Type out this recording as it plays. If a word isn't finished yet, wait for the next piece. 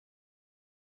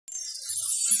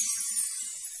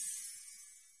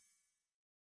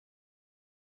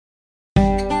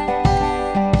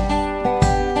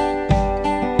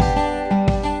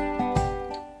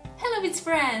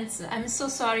friends, I'm so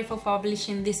sorry for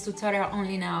publishing this tutorial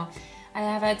only now. I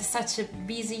have had such a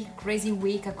busy, crazy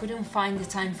week, I couldn't find the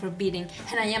time for beading,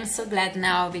 and I am so glad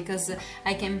now because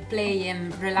I can play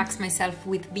and relax myself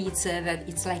with beads that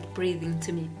it's like breathing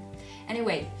to me.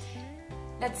 Anyway,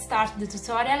 let's start the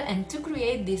tutorial, and to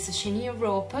create this chenille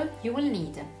rope you will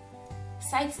need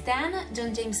size 10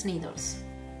 John James needles,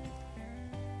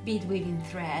 bead weaving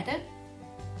thread,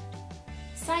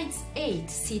 size 8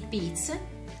 seed beads,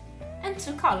 and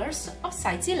 2 colors of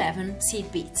size 11 seed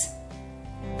beads.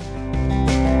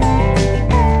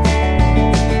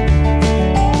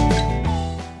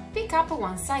 Pick up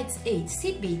one size 8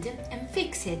 seed bead and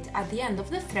fix it at the end of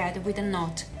the thread with a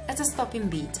knot as a stopping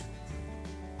bead.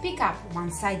 Pick up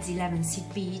one size 11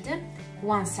 seed bead,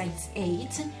 one size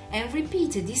 8, and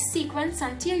repeat this sequence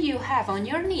until you have on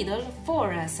your needle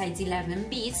 4 size 11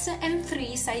 beads and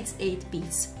 3 size 8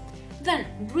 beads. Then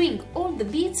bring all the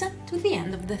beads to the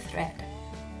end of the thread.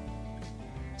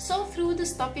 Sew through the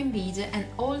stopping bead and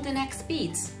all the next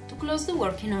beads to close the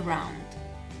working round.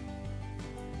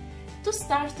 To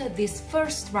start this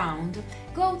first round,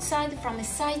 go outside from a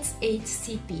size 8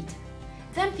 seed bead.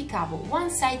 Then pick up one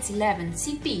size 11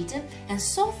 seed bead and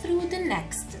sew through the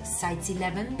next size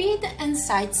 11 bead and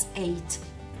size 8.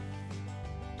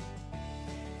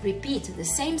 Repeat the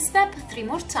same step 3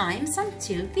 more times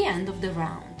until the end of the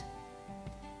round.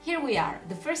 Here we are,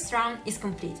 the first round is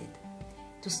completed.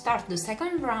 To start the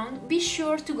second round, be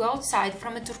sure to go outside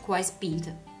from a turquoise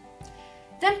bead.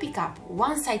 Then pick up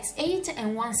one size 8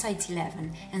 and one size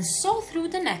 11 and sew through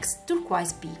the next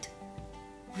turquoise bead.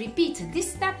 Repeat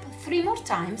this step 3 more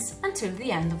times until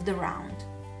the end of the round.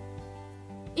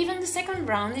 Even the second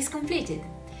round is completed.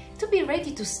 To be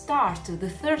ready to start the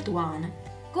third one,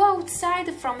 go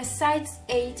outside from a size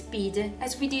 8 bead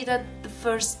as we did at the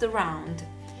first round,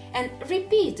 and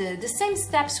repeat the same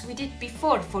steps we did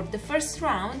before for the first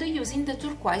round using the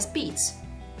turquoise beads.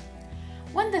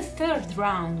 When the third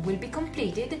round will be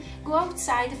completed, go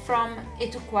outside from a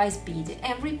turquoise bead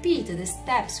and repeat the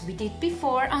steps we did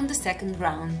before on the second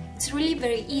round. It's really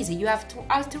very easy, you have to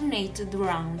alternate the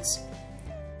rounds.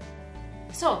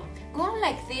 So, go on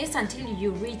like this until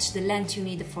you reach the length you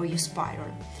need for your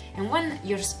spiral. And when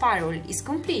your spiral is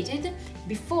completed,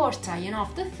 before tying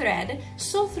off the thread,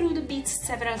 sew through the beads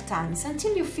several times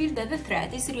until you feel that the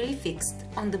thread is really fixed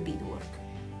on the beadwork.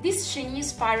 This chenille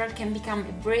spiral can become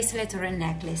a bracelet or a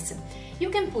necklace. You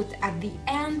can put at the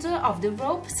end of the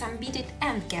rope some beaded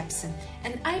end caps,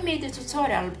 and I made a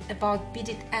tutorial about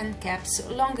beaded end caps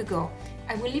long ago.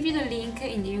 I will leave you the link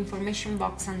in the information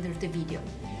box under the video.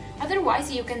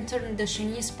 Otherwise, you can turn the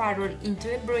chenille spiral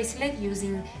into a bracelet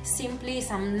using simply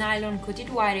some nylon coated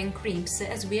wire and crimps,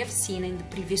 as we have seen in the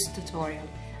previous tutorial.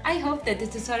 I hope that the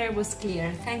tutorial was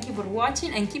clear. Thank you for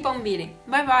watching and keep on beading.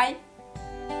 Bye bye!